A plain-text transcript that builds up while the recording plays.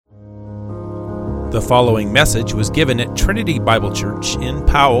The following message was given at Trinity Bible Church in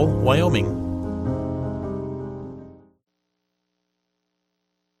Powell, Wyoming.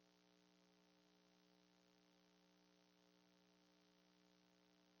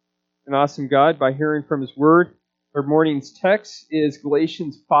 An awesome God by hearing from His Word. Our morning's text is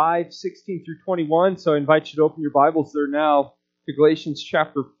Galatians 5:16 through 21, so I invite you to open your Bibles there now to Galatians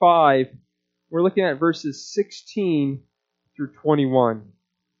chapter 5. We're looking at verses 16 through 21.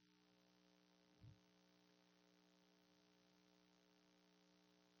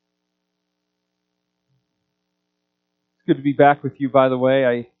 It's good to be back with you, by the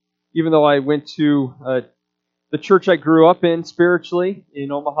way. Even though I went to the church I grew up in spiritually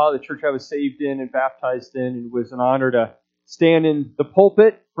in Omaha, the church I was saved in and baptized in, and it was an honor to stand in the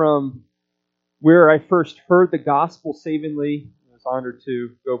pulpit from where I first heard the gospel savingly. I was honored to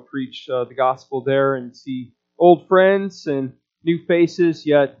go preach the gospel there and see old friends and new faces,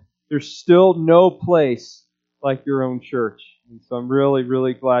 yet there's still no place like your own church. And so I'm really,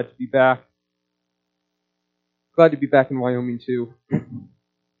 really glad to be back. Glad to be back in Wyoming too.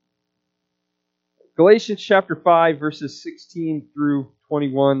 Galatians chapter 5, verses 16 through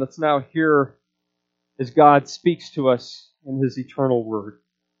 21. Let's now hear as God speaks to us in His eternal word.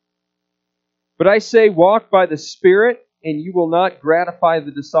 But I say, walk by the Spirit, and you will not gratify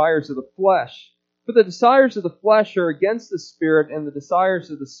the desires of the flesh. For the desires of the flesh are against the Spirit, and the desires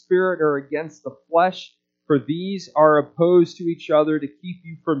of the Spirit are against the flesh. For these are opposed to each other to keep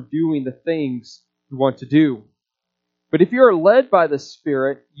you from doing the things you want to do. But if you are led by the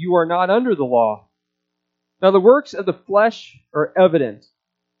Spirit, you are not under the law. Now the works of the flesh are evident: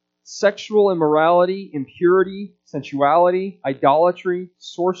 sexual immorality, impurity, sensuality, idolatry,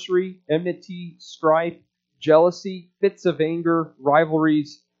 sorcery, enmity, strife, jealousy, fits of anger,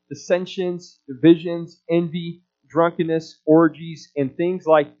 rivalries, dissensions, divisions, envy, drunkenness, orgies, and things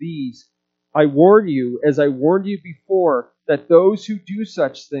like these. I warn you, as I warned you before, that those who do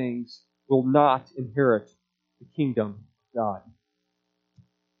such things will not inherit the kingdom of God.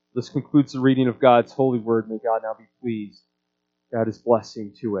 This concludes the reading of God's holy word. May God now be pleased. God is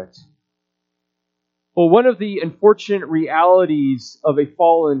blessing to it. Well, one of the unfortunate realities of a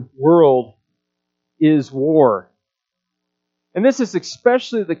fallen world is war. And this is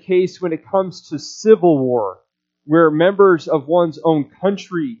especially the case when it comes to civil war, where members of one's own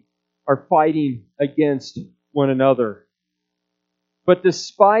country are fighting against one another. But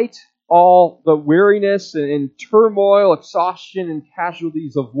despite all the weariness and turmoil, exhaustion, and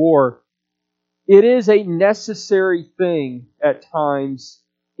casualties of war, it is a necessary thing at times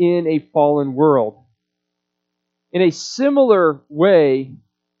in a fallen world. In a similar way,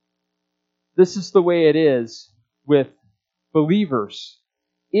 this is the way it is with believers.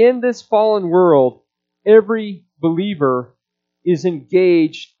 In this fallen world, every believer is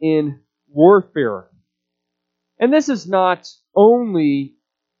engaged in warfare. And this is not only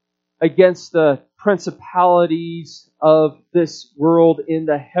against the principalities of this world in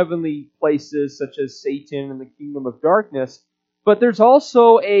the heavenly places, such as Satan and the kingdom of darkness, but there's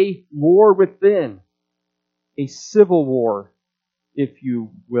also a war within, a civil war, if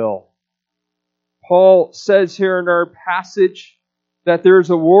you will. Paul says here in our passage that there's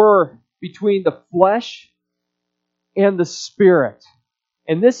a war between the flesh and the spirit.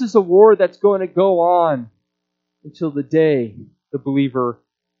 And this is a war that's going to go on until the day the believer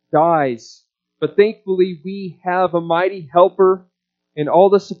dies. But thankfully, we have a mighty helper and all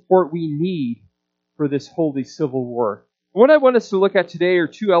the support we need for this holy civil war. What I want us to look at today are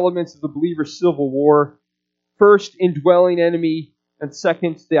two elements of the believer's civil war. First, indwelling enemy, and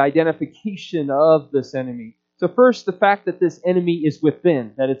second, the identification of this enemy. So first, the fact that this enemy is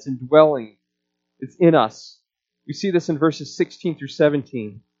within, that it's indwelling, it's in us. We see this in verses 16 through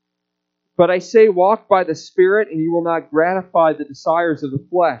 17. But I say, walk by the Spirit, and you will not gratify the desires of the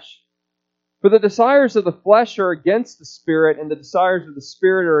flesh. For the desires of the flesh are against the Spirit, and the desires of the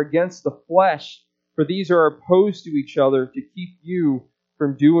Spirit are against the flesh. For these are opposed to each other to keep you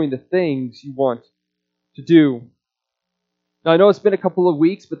from doing the things you want to do. Now I know it's been a couple of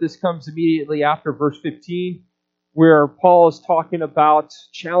weeks, but this comes immediately after verse 15, where Paul is talking about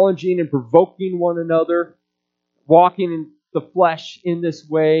challenging and provoking one another, walking in the flesh in this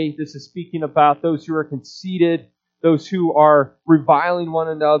way. This is speaking about those who are conceited, those who are reviling one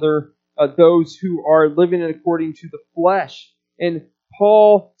another, those who are living according to the flesh. And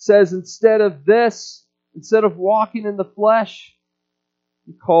Paul says instead of walking in the flesh,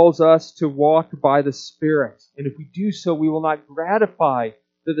 he calls us to walk by the Spirit. And if we do so, we will not gratify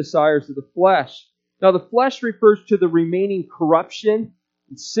the desires of the flesh. Now, the flesh refers to the remaining corruption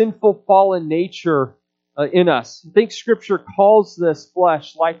and sinful fallen nature in us. I think Scripture calls this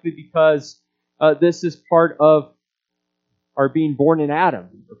flesh likely because This is part of our being born in Adam,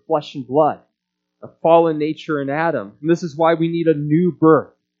 or flesh and blood, a fallen nature in Adam. And this is why we need a new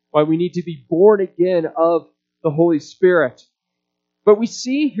birth, why we need to be born again of the Holy Spirit. But we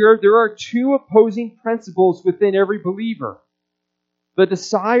see here there are two opposing principles within every believer: the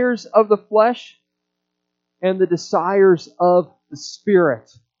desires of the flesh and the desires of the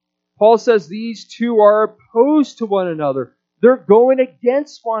Spirit. Paul says these two are opposed to one another. They're going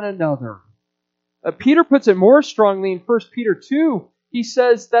against one another. Peter puts it more strongly in 1 Peter 2. He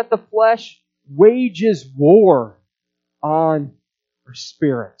says that the flesh wages war on our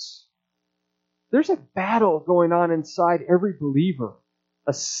spirits. There's a battle going on inside every believer,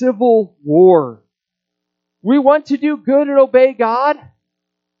 a civil war. We want to do good and obey God,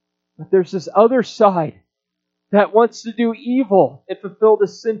 but there's this other side that wants to do evil and fulfill the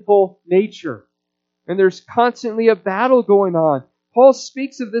sinful nature. And there's constantly a battle going on. Paul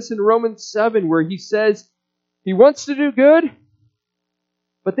speaks of this in Romans 7, where he says he wants to do good,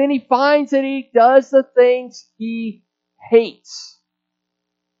 but then he finds that he does the things he hates.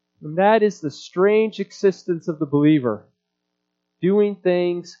 And that is the strange existence of the believer, doing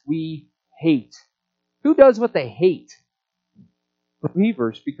things we hate. Who does what they hate?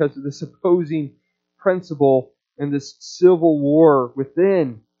 Believers, because of this opposing principle and this civil war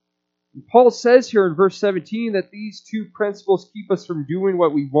within. And Paul says here in verse 17 that these two principles keep us from doing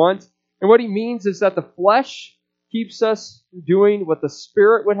what we want. And what he means is that the flesh keeps us from doing what the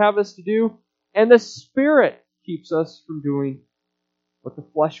Spirit would have us to do, and the Spirit keeps us from doing what the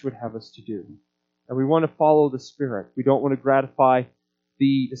flesh would have us to do. And we want to follow the Spirit. We don't want to gratify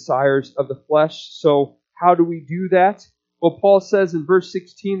the desires of the flesh. So how do we do that? Well, Paul says in verse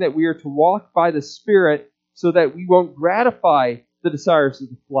 16 that we are to walk by the Spirit so that we won't gratify the desires of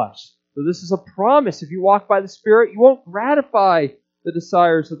the flesh. So this is a promise. If you walk by the Spirit, you won't gratify the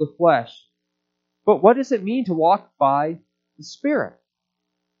desires of the flesh. But what does it mean to walk by the Spirit?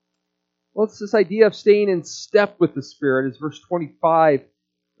 Well, it's this idea of staying in step with the Spirit, as verse 25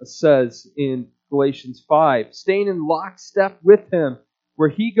 says in Galatians 5. Staying in lockstep with Him. Where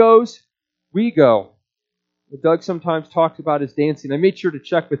He goes, we go. Doug sometimes talks about his dancing. I made sure to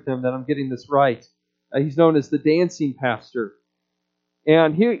check with him that I'm getting this right. He's known as the dancing pastor.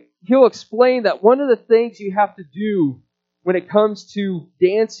 And he'll explain that one of the things you have to do when it comes to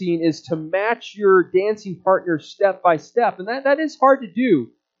dancing is to match your dancing partner step by step. And that is hard to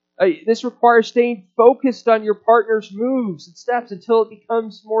do. This requires staying focused on your partner's moves and steps until it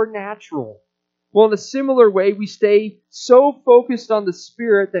becomes more natural. Well, in a similar way, we stay so focused on the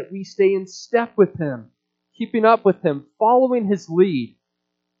Spirit that we stay in step with Him, keeping up with Him, following His lead.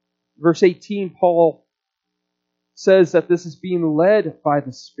 Verse 18, Paul says that this is being led by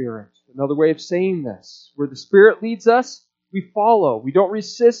the Spirit. Another way of saying this, where the Spirit leads us, we follow. We don't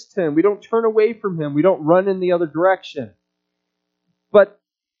resist Him. We don't turn away from Him. We don't run in the other direction. But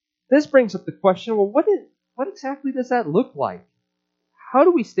this brings up the question, well, what exactly does that look like? How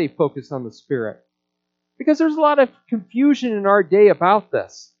do we stay focused on the Spirit? Because there's a lot of confusion in our day about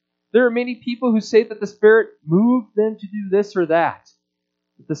this. There are many people who say that the Spirit moved them to do this or that.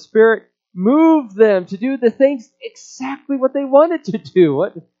 That the Spirit moved them to do the things exactly what they wanted to do.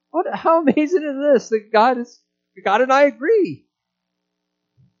 How amazing is this? That God and I agree.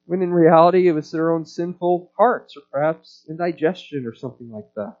 When in reality it was their own sinful hearts, or perhaps indigestion or something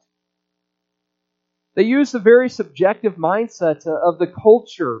like that. They use the very subjective mindset of the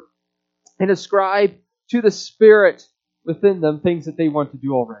culture and ascribe to the Spirit within them things that they want to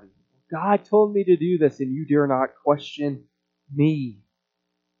do already. God told me to do this, and you dare not question me.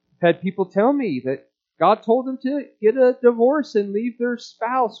 I've had people tell me that God told them to get a divorce and leave their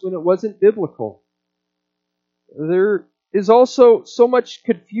spouse when it wasn't biblical. There is also so much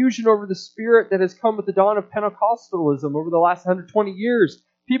confusion over the Spirit that has come with the dawn of Pentecostalism over the last 120 years.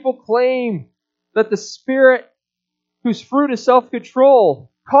 People claim that the Spirit, whose fruit is self-control,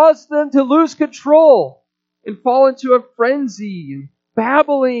 caused them to lose control and fall into a frenzy and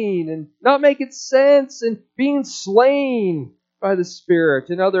babbling and not making sense and being slain by the Spirit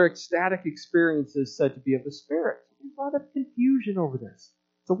and other ecstatic experiences said to be of the Spirit. There's a lot of confusion over this.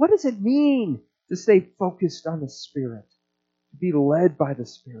 So what does it mean to stay focused on the Spirit, to be led by the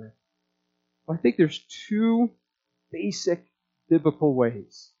Spirit? Well, I think there's two basic biblical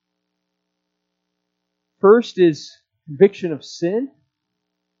ways. First is conviction of sin.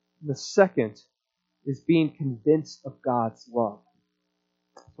 And the second is being convinced of God's love.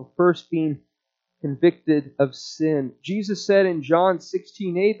 So first, being convicted of sin. Jesus said in John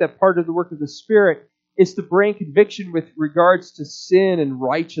 16:8 that part of the work of the Spirit is to bring conviction with regards to sin and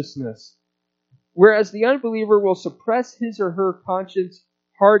righteousness. Whereas the unbeliever will suppress his or her conscience,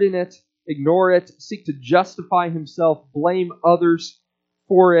 harden it, ignore it, seek to justify himself, blame others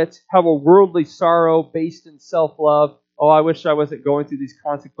for it, have a worldly sorrow based in self-love. Oh, I wish I wasn't going through these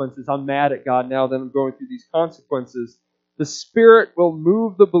consequences. I'm mad at God now that I'm going through these consequences. The Spirit will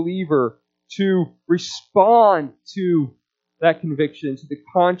move the believer to respond to that conviction, to the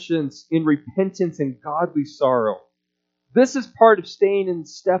conscience in repentance and godly sorrow. This is part of staying in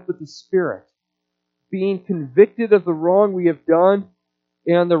step with the Spirit, being convicted of the wrong we have done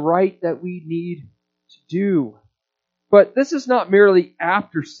and the right that we need to do. But this is not merely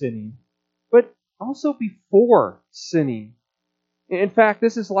after sinning, but also before sinning. In fact,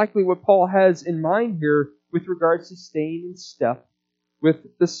 this is likely what Paul has in mind here with regards to staying in step with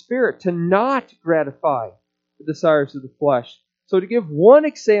the Spirit, to not gratify the desires of the flesh. So to give one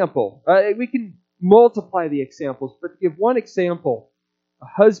example, we can multiply the examples, but to give one example, a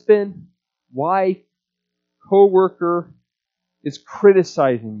husband, wife, co-worker is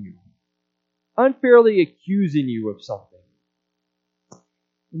criticizing you, unfairly accusing you of something.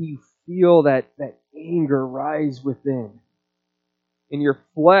 And you feel that anger rise within. And your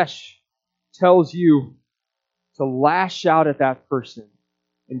flesh tells you to lash out at that person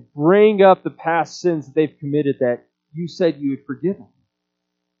and bring up the past sins that they've committed that you said you would forgive them.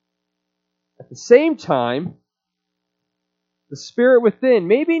 At the same time, the Spirit within,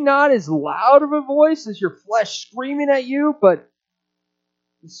 maybe not as loud of a voice as your flesh screaming at you, but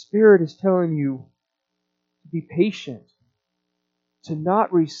the Spirit is telling you to be patient, to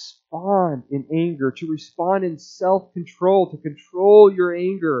not respond in anger, to respond in self-control, to control your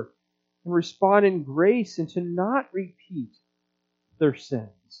anger, and respond in grace, and to not repeat their sins.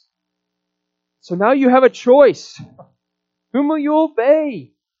 So now you have a choice. Whom will you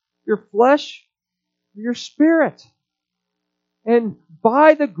obey? Your flesh or your spirit? And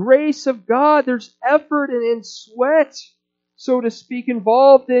by the grace of God, there's effort and sweat, so to speak,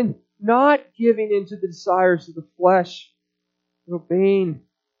 involved in not giving in to the desires of the flesh, and obeying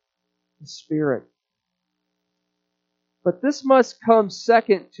the Spirit. But this must come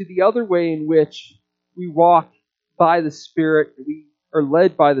second to the other way in which we walk by the Spirit, we are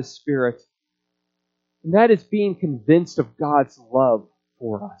led by the Spirit. And that is being convinced of God's love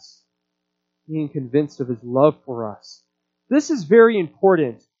for us. Being convinced of His love for us. This is very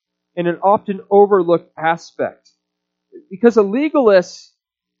important and an often overlooked aspect. Because a legalist,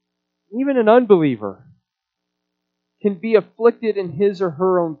 even an unbeliever, can be afflicted in his or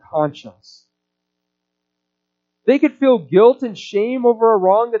her own conscience. They could feel guilt and shame over a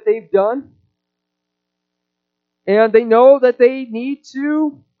wrong that they've done. And they know that they need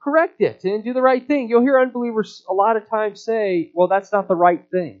to correct it and do the right thing. You'll hear unbelievers a lot of times say, well, that's not the right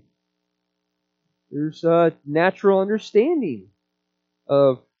thing. There's a natural understanding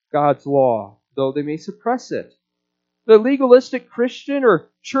of God's law, though they may suppress it. The legalistic Christian or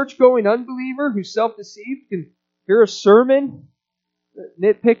church-going unbeliever who's self-deceived can hear a sermon,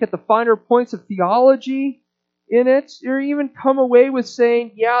 nitpick at the finer points of theology in it, or even come away with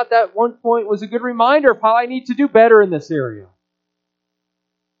saying, yeah, that one point was a good reminder of how I need to do better in this area.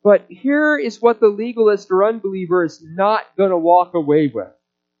 But here is what the legalist or unbeliever is not going to walk away with.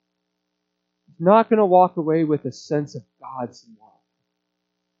 He's not going to walk away with a sense of God's love.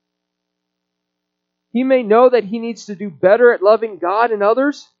 He may know that he needs to do better at loving God and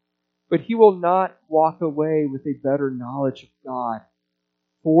others, but he will not walk away with a better knowledge of God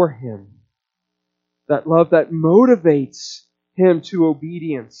for him. That love that motivates him to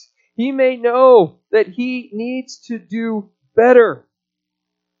obedience. He may know that he needs to do better.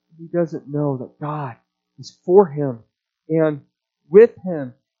 He doesn't know that God is for him and with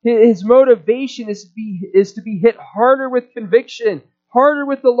him. His motivation is to be hit harder with conviction, harder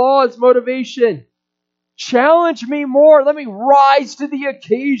with the law as motivation. Challenge me more. Let me rise to the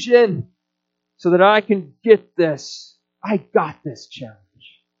occasion so that I can get this. I got this challenge.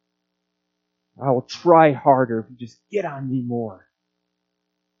 I will try harder if you just get on me more.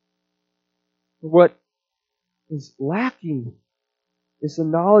 What is lacking is the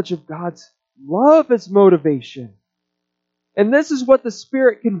knowledge of God's love as motivation. And this is what the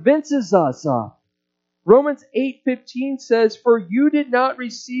Spirit convinces us of. Romans 8:15 says, "For you did not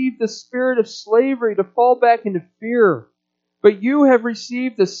receive the spirit of slavery to fall back into fear, but you have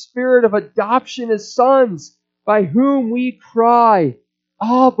received the spirit of adoption as sons, by whom we cry,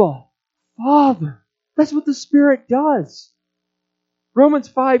 Abba, Father." That's what the Spirit does. Romans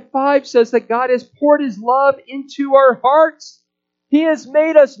 5:5 says that God has poured His love into our hearts. He has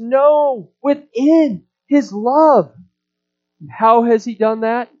made us know within His love. And how has He done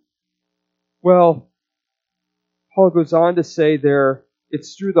that? Well, Paul goes on to say there,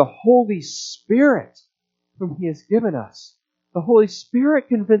 it's through the Holy Spirit whom He has given us. The Holy Spirit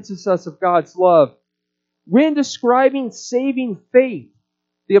convinces us of God's love. When describing saving faith,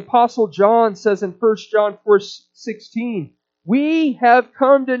 the Apostle John says in 1 John 4:16, we have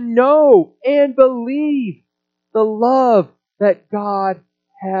come to know and believe the love that God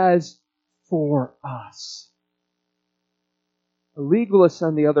has for us. The legalist,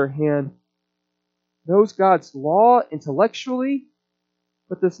 on the other hand, knows God's law intellectually,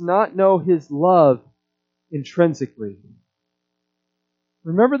 but does not know His love intrinsically.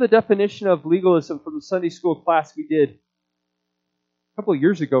 Remember the definition of legalism from the Sunday school class we did a couple of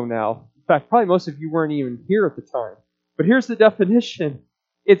years ago now. In fact, probably most of you weren't even here at the time. But here's the definition.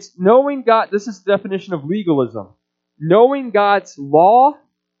 It's knowing God. This is the definition of legalism. Knowing God's law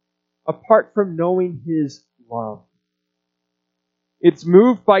apart from knowing His love. It's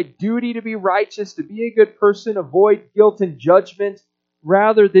moved by duty to be righteous, to be a good person, avoid guilt and judgment,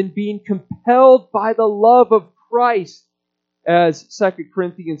 rather than being compelled by the love of Christ, as 2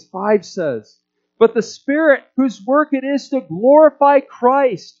 Corinthians 5 says. But the Spirit, whose work it is to glorify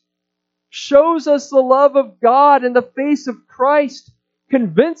Christ, shows us the love of God in the face of Christ,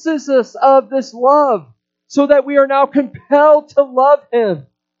 convinces us of this love, so that we are now compelled to love Him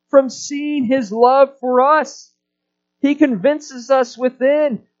from seeing His love for us. He convinces us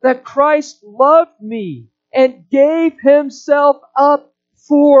within that Christ loved me and gave Himself up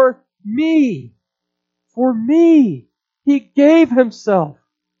for me. For me. He gave Himself.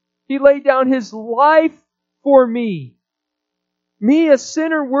 He laid down His life for me. Me, a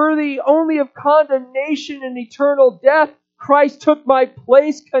sinner worthy only of condemnation and eternal death, Christ took my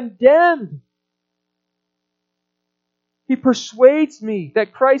place condemned. He persuades me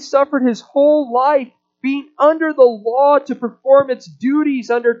that Christ suffered His whole life being under the law to perform its duties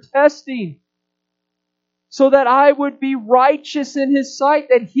under testing, so that I would be righteous in His sight,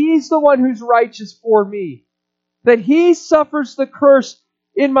 that He's the one who's righteous for me, that He suffers the curse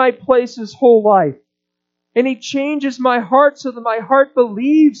in my place His whole life. And He changes my heart so that my heart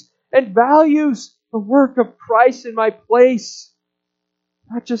believes and values the work of Christ in my place,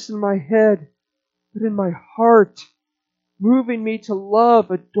 not just in my head, but in my heart, moving me to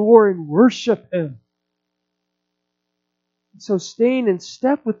love, adore, and worship Him. So staying in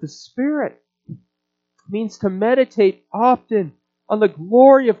step with the Spirit means to meditate often on the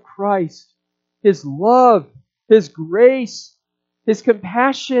glory of Christ, His love, His grace, His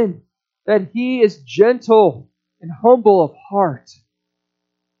compassion, that He is gentle and humble of heart.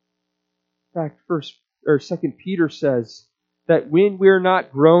 In fact, 2 Peter says that when we're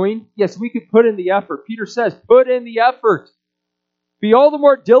not growing, yes, we could put in the effort. Peter says, put in the effort. Be all the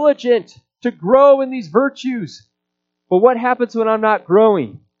more diligent to grow in these virtues. But what happens when I'm not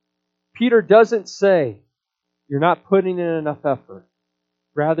growing? Peter doesn't say, you're not putting in enough effort.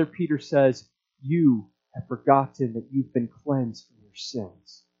 Rather, Peter says, you have forgotten that you've been cleansed from your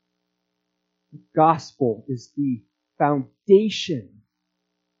sins. The gospel is the foundation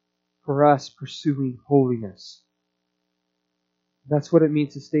for us pursuing holiness. That's what it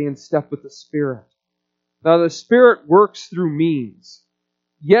means to stay in step with the Spirit. Now, the Spirit works through means.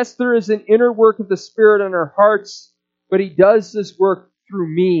 Yes, there is an inner work of the Spirit in our hearts, but He does this work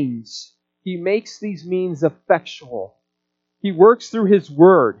through means. He makes these means effectual. He works through His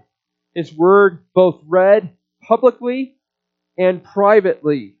Word. His Word both read publicly and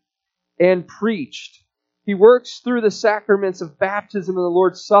privately and preached. He works through the sacraments of baptism and the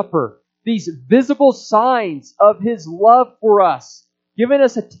Lord's Supper, these visible signs of His love for us, giving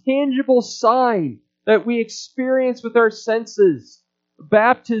us a tangible sign that we experience with our senses.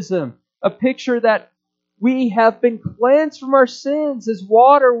 Baptism, a picture that we have been cleansed from our sins as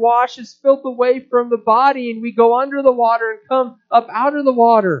water washes filth away from the body and we go under the water and come up out of the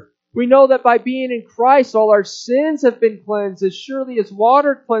water. We know that by being in Christ, all our sins have been cleansed as surely as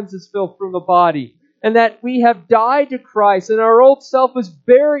water cleanses filth from the body. And that we have died to Christ and our old self was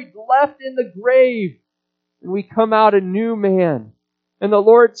buried, left in the grave. And we come out a new man. And the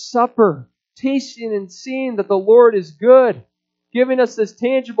Lord's Supper, tasting and seeing that the Lord is good, giving us this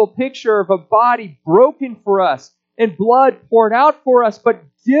tangible picture of a body broken for us and blood poured out for us, but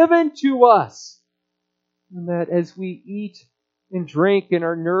given to us. And that as we eat and drink and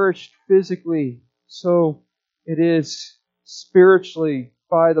are nourished physically, so it is spiritually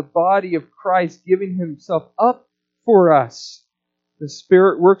by the body of Christ giving Himself up for us. The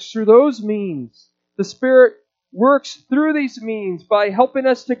Spirit works through those means. The Spirit works through these means by helping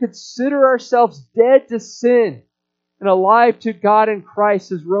us to consider ourselves dead to sin and alive to God in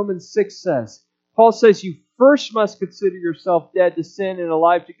Christ, as Romans 6 says. Paul says you first must consider yourself dead to sin and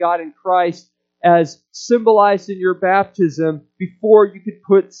alive to God in Christ, as symbolized in your baptism, before you could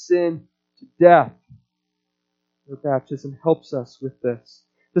put sin to death. Their baptism helps us with this.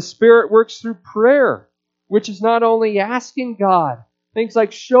 The Spirit works through prayer, which is not only asking God things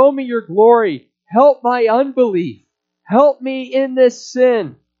like, show me your glory, help my unbelief, help me in this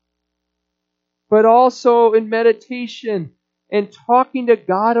sin, but also in meditation and talking to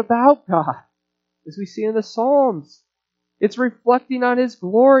God about God, as we see in the Psalms. It's reflecting on His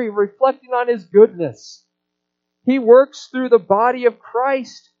glory, reflecting on His goodness. He works through the body of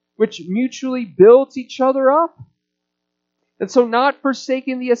Christ, which mutually builds each other up. And so not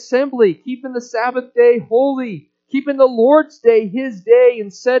forsaking the assembly, keeping the Sabbath day holy, keeping the Lord's day His day,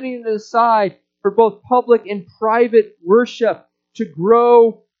 and setting it aside for both public and private worship to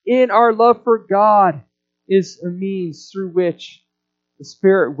grow in our love for God is a means through which the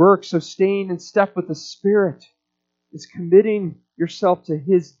Spirit works. So staying in step with the Spirit is committing yourself to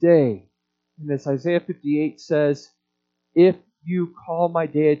His day. And as Isaiah 58 says, if you call my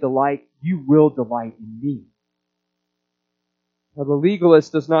day a delight, you will delight in me. Now, the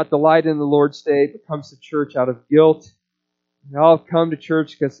legalist does not delight in the Lord's day, but comes to church out of guilt. And I'll come to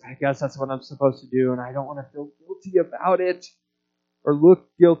church because I guess that's what I'm supposed to do, and I don't want to feel guilty about it or look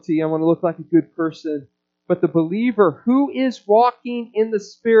guilty. I want to look like a good person. But the believer who is walking in the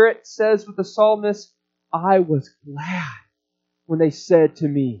Spirit says with the psalmist, I was glad when they said to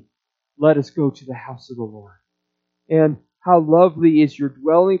me, let us go to the house of the Lord. And how lovely is your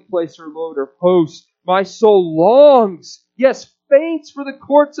dwelling place, our Lord, our host. My soul longs, yes, faints for the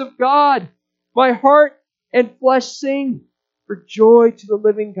courts of God. My heart and flesh sing for joy to the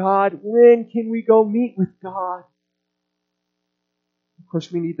living God. When can we go meet with God? Of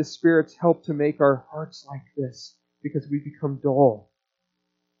course, we need the Spirit's help to make our hearts like this, because we become dull.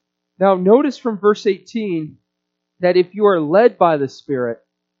 Now, notice from verse 18 that if you are led by the Spirit,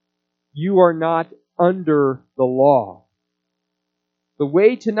 you are not under the law. The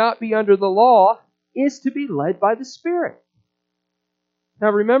way to not be under the law is to be led by the Spirit. Now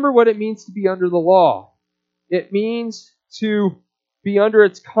remember what it means to be under the law. It means to be under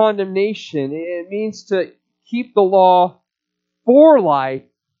its condemnation. It means to keep the law for life,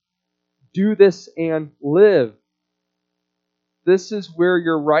 do this and live. This is where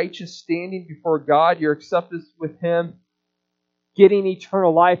your righteous standing before God, your acceptance with Him, getting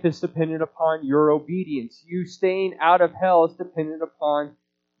eternal life is dependent upon your obedience. You staying out of hell is dependent upon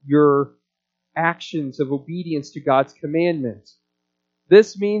your actions of obedience to God's commandments.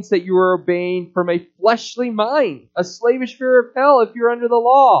 This means that you are obeying from a fleshly mind, a slavish fear of hell if you're under the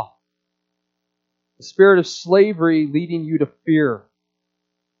law. The spirit of slavery leading you to fear.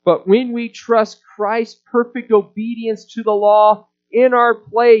 But when we trust Christ's perfect obedience to the law in our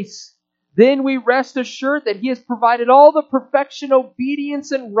place, then we rest assured that He has provided all the perfection,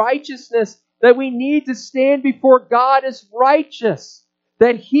 obedience, and righteousness that we need to stand before God as righteous.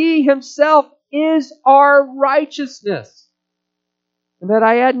 That He Himself is our righteousness. And that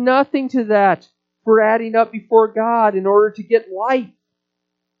I add nothing to that for adding up before God in order to get life.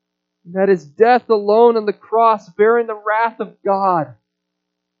 And that His death alone on the cross, bearing the wrath of God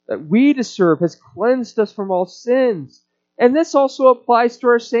that we deserve, has cleansed us from all sins. And this also applies to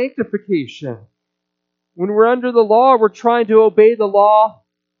our sanctification. When we're under the law, we're trying to obey the law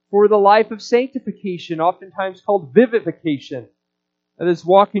for the life of sanctification, oftentimes called vivification. That is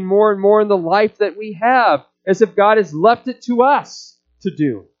walking more and more in the life that we have, as if God has left it to us to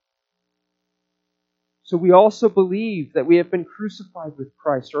do. So we also believe that we have been crucified with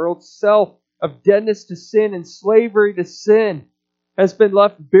Christ. Our old self of deadness to sin and slavery to sin has been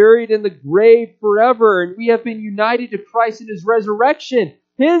left buried in the grave forever, and we have been united to Christ in His resurrection.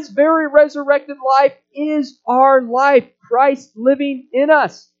 His very resurrected life is our life, Christ living in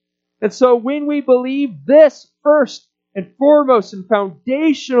us. And so when we believe this first and foremost and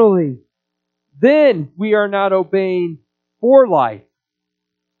foundationally, then we are not obeying for life,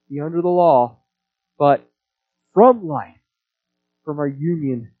 be under the law, but from life, from our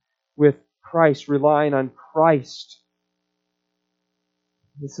union with Christ, relying on Christ.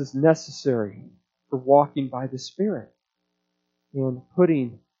 This is necessary for walking by the Spirit and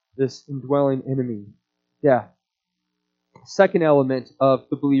putting this indwelling enemy to death. Second element of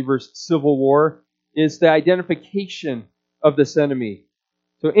the believer's civil war is the identification of this enemy.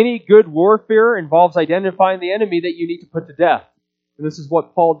 So any good warfare involves identifying the enemy that you need to put to death. And this is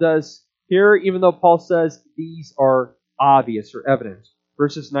what Paul does here, even though Paul says these are obvious or evident.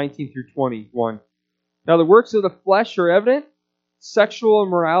 Verses 19 through 21. Now the works of the flesh are evident: sexual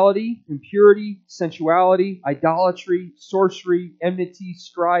immorality, impurity, sensuality, idolatry, sorcery, enmity,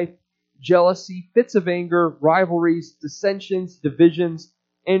 strife, jealousy, fits of anger, rivalries, dissensions, divisions,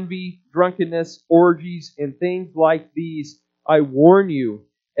 envy, drunkenness, orgies, and things like these. I warn you,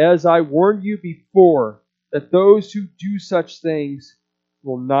 as I warned you before, that those who do such things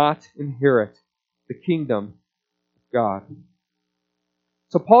will not inherit the kingdom of God.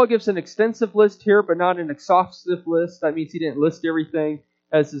 So Paul gives an extensive list here, but not an exhaustive list. That means he didn't list everything,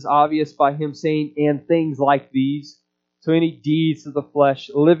 as is obvious by him saying, and things like these. So any deeds of the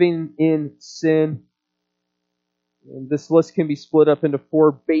flesh, living in sin. And this list can be split up into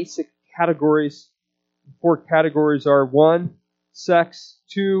four basic categories. The four categories are 1, sex,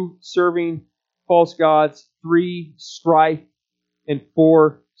 2, serving false gods, 3, strife, and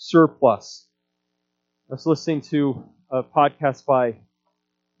 4, surplus. I was listening to a podcast by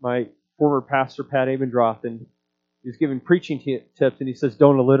my former pastor, Pat Abendroth, and he was giving preaching tips, and he says,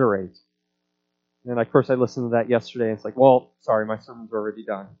 don't alliterate. And of course, I listened to that yesterday, and it's like, well, sorry, my sermon's already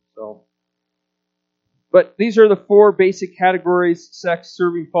done. But these are the four basic categories: sex,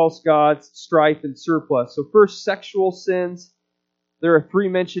 serving false gods, strife, and surplus. So first, sexual sins. There are 3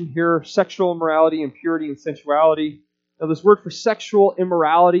 mentioned here: sexual immorality, impurity, and sensuality. Now, this word for sexual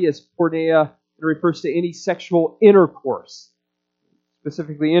immorality is porneia. It refers to any sexual intercourse,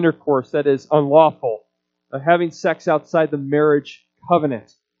 specifically intercourse that is unlawful, having sex outside the marriage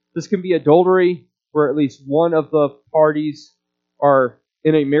covenant. This can be adultery, where at least one of the parties are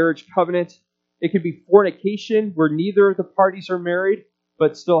in a marriage covenant. It can be fornication, where neither of the parties are married,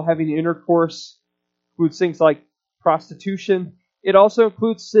 but still having intercourse. It includes things like prostitution. It also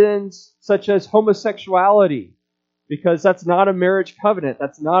includes sins such as homosexuality, because that's not a marriage covenant.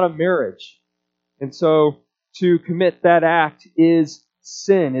 That's not a marriage. And so to commit that act is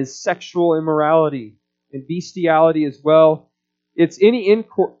sin, is sexual immorality, and bestiality as well. It's any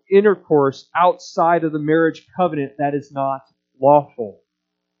intercourse outside of the marriage covenant that is not lawful.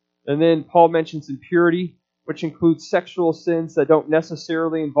 And then Paul mentions impurity, which includes sexual sins that don't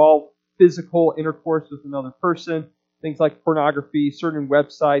necessarily involve physical intercourse with another person. Things like pornography, certain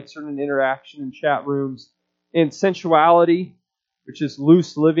websites, certain interaction in chat rooms. And sensuality, which is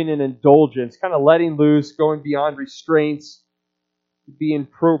loose living and indulgence, kind of letting loose, going beyond restraints, being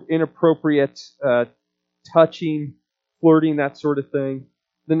inappropriate, touching, flirting, that sort of thing.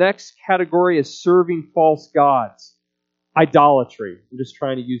 The next category is serving false gods. Idolatry. I'm just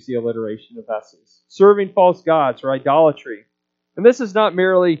trying to use the alliteration of S's. Serving false gods, or idolatry. And this is not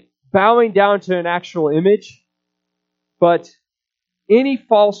merely bowing down to an actual image, but any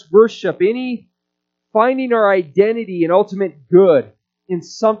false worship, any finding our identity and ultimate good in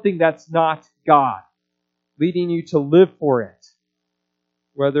something that's not God, leading you to live for it.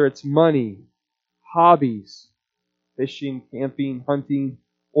 Whether it's money, hobbies, fishing, camping, hunting,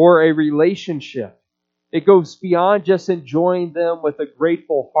 or a relationship. It goes beyond just enjoying them with a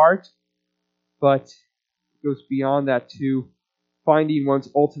grateful heart, but it goes beyond that to finding one's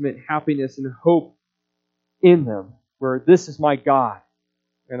ultimate happiness and hope in them, where this is my God,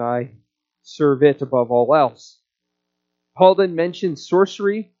 and I serve it above all else. Paul then mentions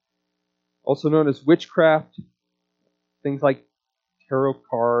sorcery, also known as witchcraft, things like tarot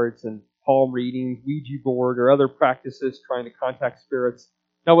cards and palm reading, Ouija board, or other practices trying to contact spirits.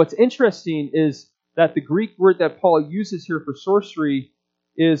 Now, what's interesting is that the Greek word that Paul uses here for sorcery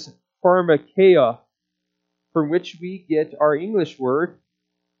is pharmakeia, from which we get our English word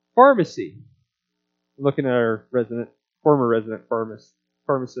pharmacy. I'm looking at our former resident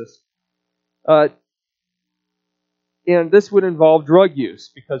pharmacist. And this would involve drug use,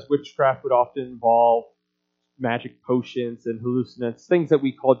 because witchcraft would often involve magic potions and hallucinants, things that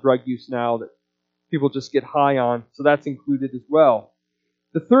we call drug use now that people just get high on. So that's included as well.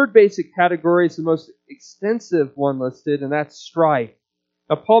 The third basic category is the most extensive one listed, and that's strife.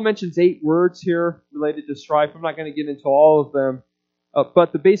 Now, Paul mentions 8 words here related to strife. I'm not going to get into all of them,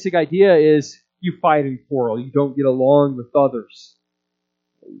 but the basic idea is you fight and quarrel. You don't get along with others.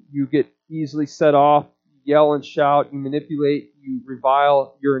 You get easily set off, you yell and shout, you manipulate, you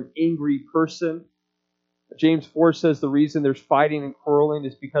revile, you're an angry person. James 4 says the reason there's fighting and quarreling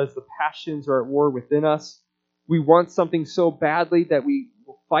is because the passions are at war within us. We want something so badly that we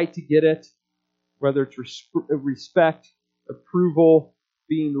will fight to get it, whether it's respect, approval,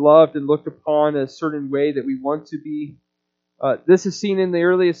 being loved and looked upon a certain way that we want to be. This is seen in the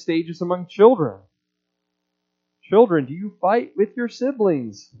earliest stages among children. Children, do you fight with your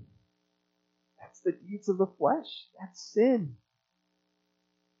siblings? That's the deeds of the flesh. That's sin.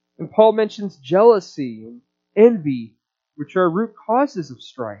 And Paul mentions jealousy and envy, which are root causes of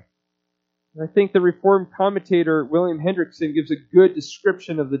strife. And I think the Reformed commentator William Hendrickson gives a good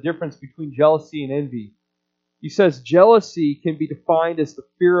description of the difference between jealousy and envy. He says jealousy can be defined as the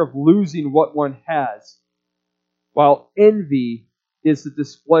fear of losing what one has, while envy is the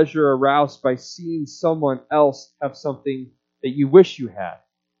displeasure aroused by seeing someone else have something that you wish you had.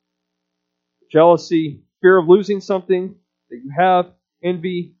 Jealousy fear of losing something that you have,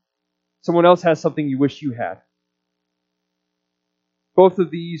 envy. Someone else has something you wish you had. Both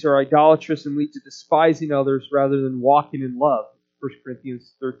of these are idolatrous and lead to despising others rather than walking in love. 1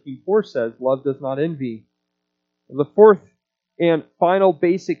 Corinthians 13:4 says, love does not envy. And the fourth and final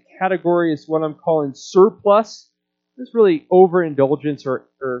basic category is what I'm calling surplus. This is really overindulgence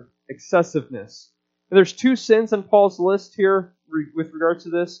or excessiveness. And there's two sins on Paul's list here with regards to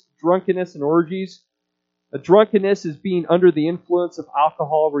this, drunkenness and orgies. A drunkenness is being under the influence of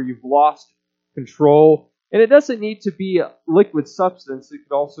alcohol where you've lost control. And it doesn't need to be a liquid substance. It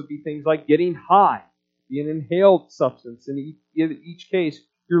could also be things like getting high, be an inhaled substance. In each case,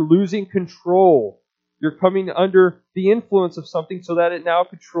 you're losing control. You're coming under the influence of something so that it now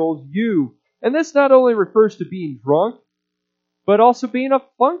controls you. And this not only refers to being drunk, but also being a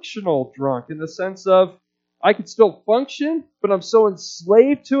functional drunk in the sense of I can still function, but I'm so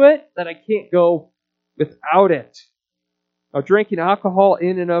enslaved to it that I can't go without it. Now, drinking alcohol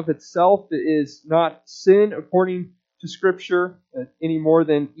in and of itself is not sin according to Scripture any more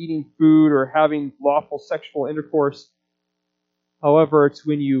than eating food or having lawful sexual intercourse. However, it's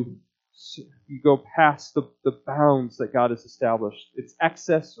when you go past the bounds that God has established. It's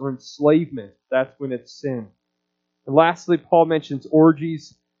excess or enslavement. That's when it's sin. And lastly, Paul mentions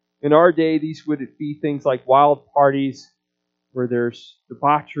orgies. In our day, these would be things like wild parties where there's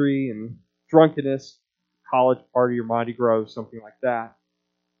debauchery and drunkenness, college party or Mardi Gras, something like that.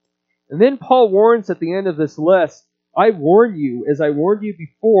 And then Paul warns at the end of this list, I warn you, as I warned you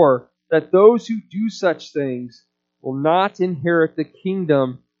before, that those who do such things will not inherit the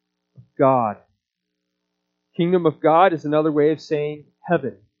kingdom of God. Kingdom of God is another way of saying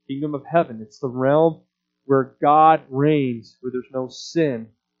heaven. Kingdom of heaven. It's the realm where God reigns, where there's no sin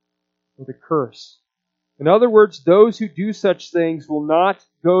or the curse. In other words, those who do such things will not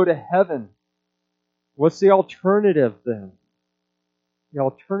go to heaven. What's the alternative then? The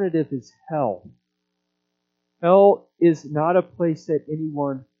alternative is hell. Hell is not a place that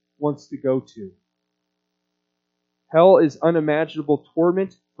anyone wants to go to. Hell is unimaginable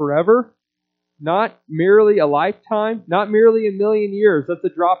torment forever, not merely a lifetime, not merely a million years. That's a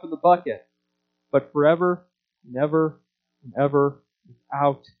drop in the bucket. But forever, never, and ever,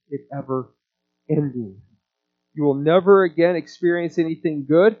 without it ever ending. You will never again experience anything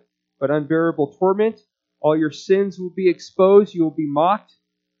good but unbearable torment. All your sins will be exposed. You will be mocked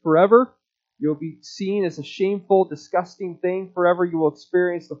forever. You'll be seen as a shameful, disgusting thing forever. You will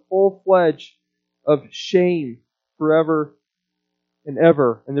experience the full fledge of shame forever and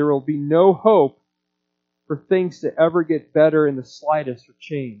ever. And there will be no hope for things to ever get better in the slightest or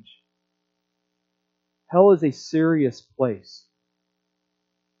change. Hell is a serious place.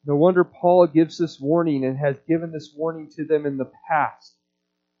 No wonder Paul gives this warning and has given this warning to them in the past.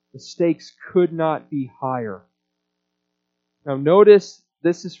 The stakes could not be higher. Now notice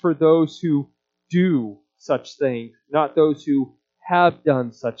this is for those who do such things, not those who have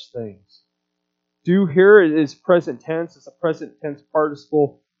done such things. Do here is present tense. It's a present tense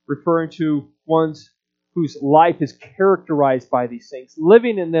participle referring to ones whose life is characterized by these things,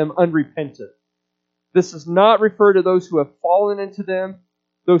 living in them unrepentant. This does not refer to those who have fallen into them,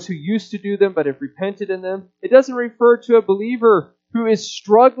 those who used to do them but have repented in them. It doesn't refer to a believer who is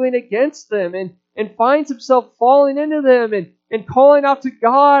struggling against them and finds himself falling into them and calling out to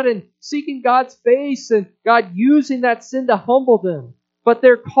God and seeking God's face and God using that sin to humble them. But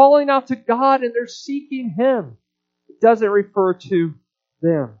they're calling out to God and they're seeking Him. It doesn't refer to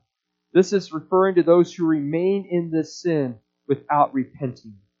them. This is referring to those who remain in this sin without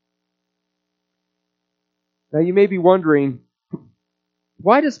repenting. Now you may be wondering,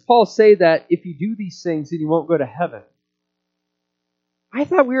 why does Paul say that if you do these things, then you won't go to heaven? I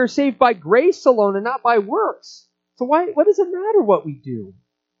thought we were saved by grace alone and not by works. So what does it matter what we do?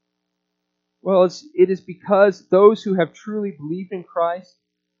 Well, it is because those who have truly believed in Christ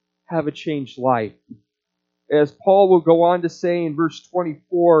have a changed life. As Paul will go on to say in verse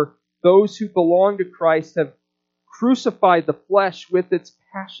 24, those who belong to Christ have crucified the flesh with its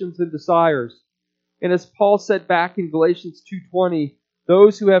passions and desires. And as Paul said back in Galatians 2:20,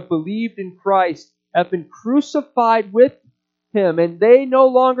 those who have believed in Christ have been crucified with Him, and they no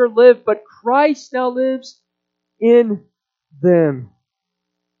longer live, but Christ now lives in them.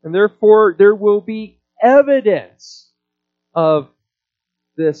 And therefore, there will be evidence of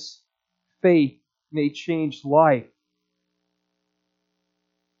this faith in a changed life.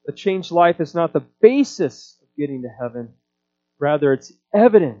 A changed life is not the basis of getting to heaven. Rather, it's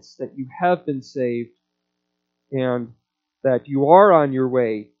evidence that you have been saved and that you are on your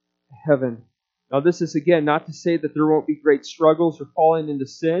way to heaven. Now, this is, again, not to say that there won't be great struggles or falling into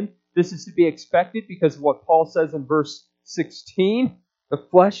sin. This is to be expected because of what Paul says in verse 16. The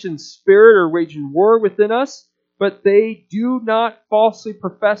flesh and spirit are waging war within us, but they do not falsely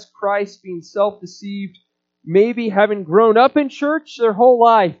profess Christ, being self-deceived, maybe having grown up in church their whole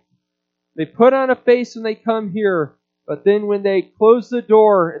life. They put on a face when they come here, but then when they close the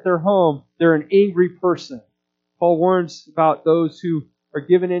door at their home, they're an angry person. Paul warns about those who are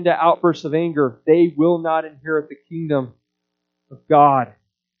given into outbursts of anger. They will not inherit the kingdom of God.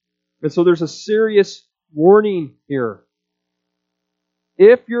 And so there's a serious warning here.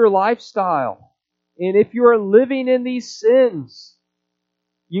 If your lifestyle and if you are living in these sins,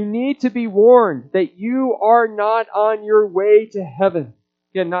 you need to be warned that you are not on your way to heaven.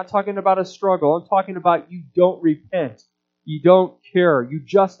 Again, not talking about a struggle. I'm talking about you don't repent. You don't care. You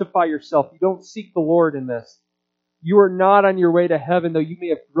justify yourself. You don't seek the Lord in this. You are not on your way to heaven, though you may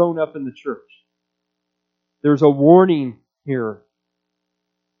have grown up in the church. There's a warning here.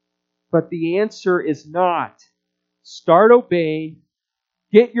 But the answer is not start obeying,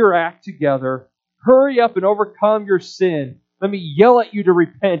 get your act together, hurry up and overcome your sin. Let me yell at you to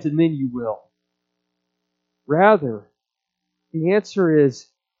repent and then you will. Rather, the answer is,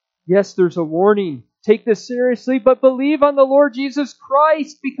 yes, there's a warning. Take this seriously, but believe on the Lord Jesus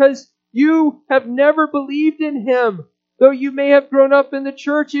Christ because you have never believed in Him. Though you may have grown up in the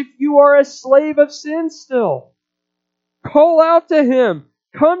church, if you are a slave of sin still, call out to Him.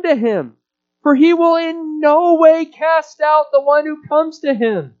 Come to Him. For He will in no way cast out the one who comes to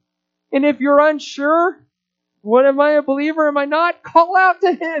Him. And if you're unsure, what am I a believer? Am I not? Call out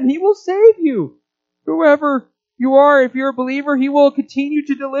to Him. He will save you. Whoever you are, if you're a believer, He will continue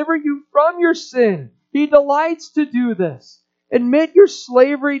to deliver you from your sin. He delights to do this. Admit your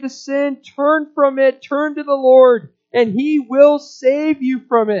slavery to sin. Turn from it. Turn to the Lord. And He will save you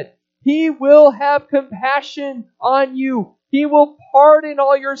from it. He will have compassion on you. He will pardon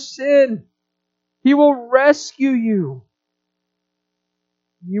all your sin. He will rescue you.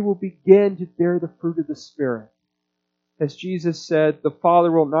 You will begin to bear the fruit of the Spirit. As Jesus said, the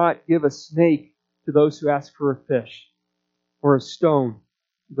Father will not give a snake to those who ask for a fish, or a stone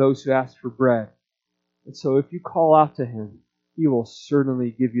to those who ask for bread. And so if you call out to Him, He will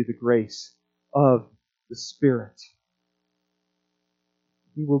certainly give you the grace of the Spirit.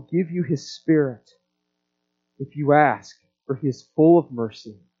 He will give you His Spirit if you ask, for He is full of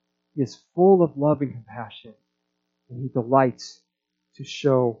mercy. He is full of love and compassion, and He delights to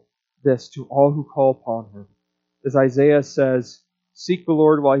show this to all who call upon Him. As Isaiah says, seek the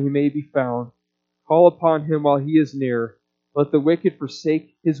Lord while He may be found. Call upon Him while He is near. Let the wicked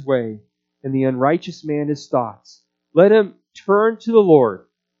forsake his way, and the unrighteous man his thoughts. Let him turn to the Lord,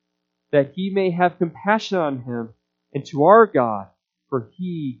 that He may have compassion on him, and to our God, for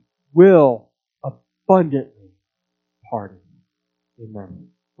He will abundantly pardon. Amen.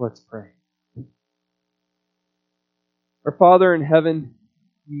 Let's pray. Our Father in heaven,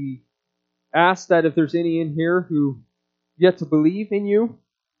 we ask that if there's any in here who yet to believe in You,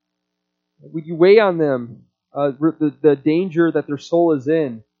 would You weigh on them the danger that their soul is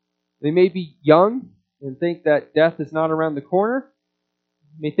in. They may be young and think that death is not around the corner.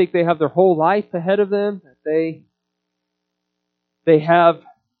 They may think they have their whole life ahead of them, that they have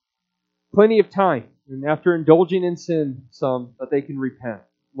plenty of time, and after indulging in sin some, that they can repent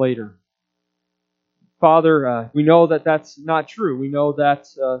later. Father, we know that that's not true. We know that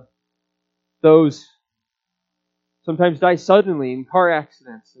those sometimes die suddenly in car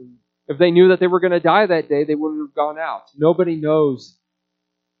accidents. And if they knew that they were going to die that day, they wouldn't have gone out. Nobody knows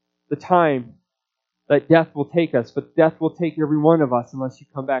the time that death will take us, but death will take every one of us unless You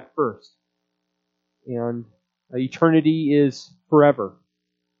come back first. And eternity is forever.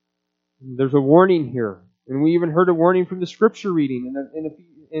 And there's a warning here. And we even heard a warning from the scripture reading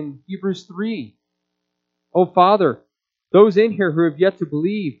in Hebrews 3. Oh, Father, those in here who have yet to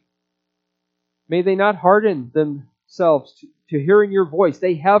believe, may they not harden themselves to hearing Your voice.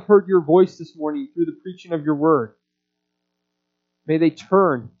 They have heard Your voice this morning through the preaching of Your word. May they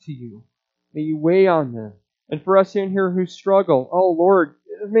turn to You. May You weigh on them. And for us in here who struggle, oh Lord,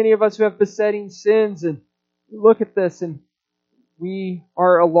 many of us who have besetting sins, and look at this and we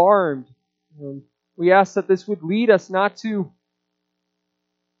are alarmed. And we ask that this would lead us not to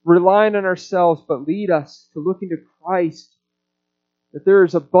relying on ourselves, but lead us to looking to Christ, that there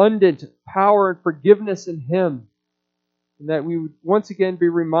is abundant power and forgiveness in Him, and that we would once again be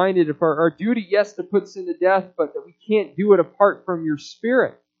reminded of our duty, yes, to put sin to death, but that we can't do it apart from Your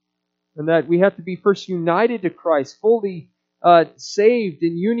Spirit, and that we have to be first united to Christ, fully saved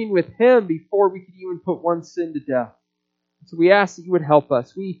in union with Him before we could even put one sin to death. So we ask that you would help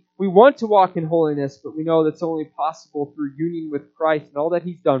us. We want to walk in holiness, but we know that's only possible through union with Christ and all that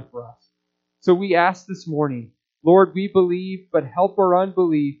He's done for us. So we ask this morning, Lord, we believe, but help our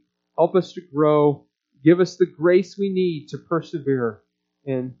unbelief. Help us to grow. Give us the grace we need to persevere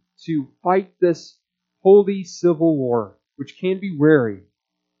and to fight this holy civil war, which can be weary.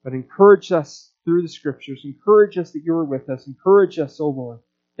 But encourage us through the Scriptures. Encourage us that you are with us. Encourage us, O Lord,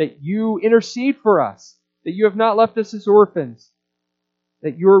 that you intercede for us, that you have not left us as orphans,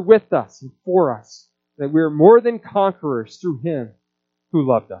 that you are with us and for us, that we are more than conquerors through Him who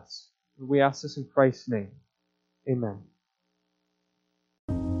loved us. And we ask this in Christ's name. Amen.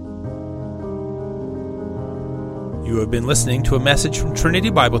 You have been listening to a message from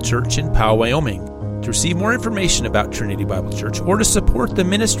Trinity Bible Church in Powell, Wyoming. To receive more information about Trinity Bible Church or to support the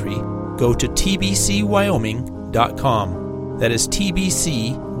ministry, go to tbcwyoming.com. That is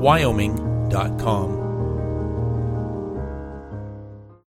tbcwyoming.com.